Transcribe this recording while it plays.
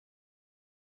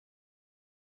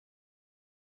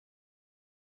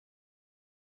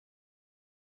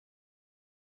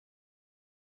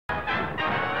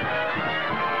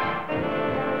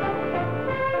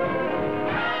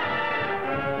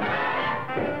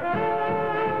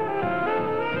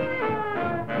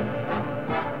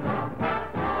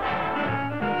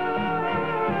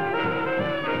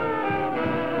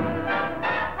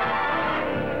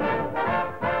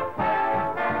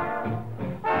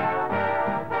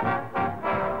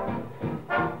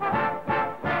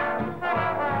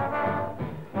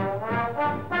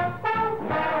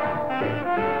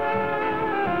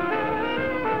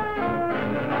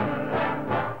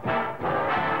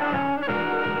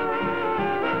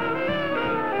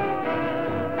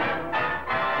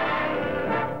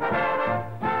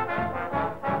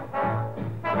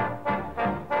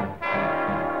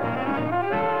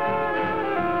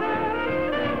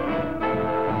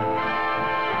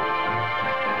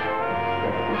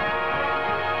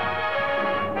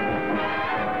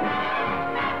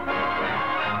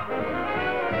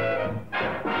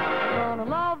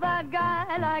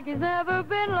like he's never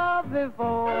been loved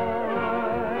before.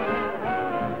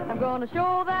 I'm gonna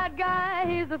show that guy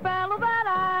he's the fellow that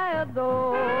I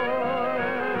adore.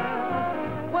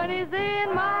 When he's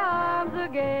in my arms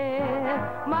again,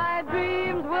 my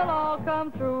dreams will all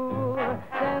come true.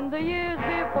 Then the years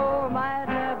before might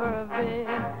never have been.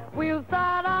 We'll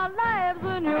start our lives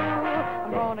anew.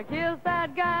 I'm gonna kiss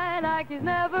that guy like he's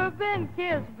never been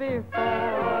kissed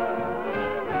before.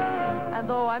 And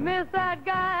though I miss that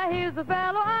guy, he's the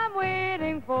fellow I'm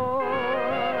waiting for.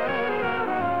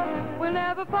 We'll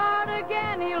never part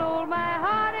again, he'll hold my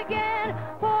heart again,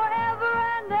 forever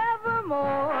and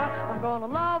evermore. I'm gonna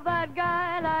love that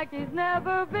guy like he's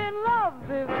never been loved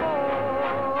before.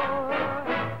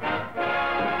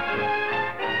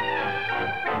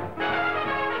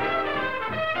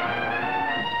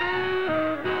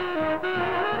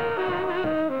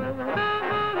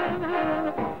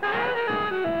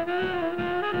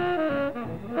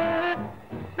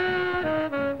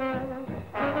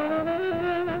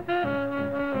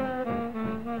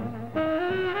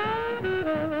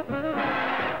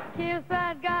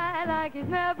 He's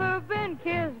never been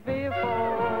kissed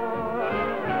before.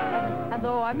 And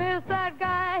though I miss that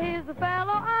guy, he's the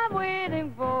fellow I'm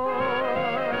waiting for.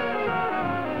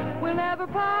 We'll never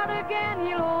part again,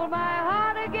 he'll hold my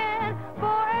heart again,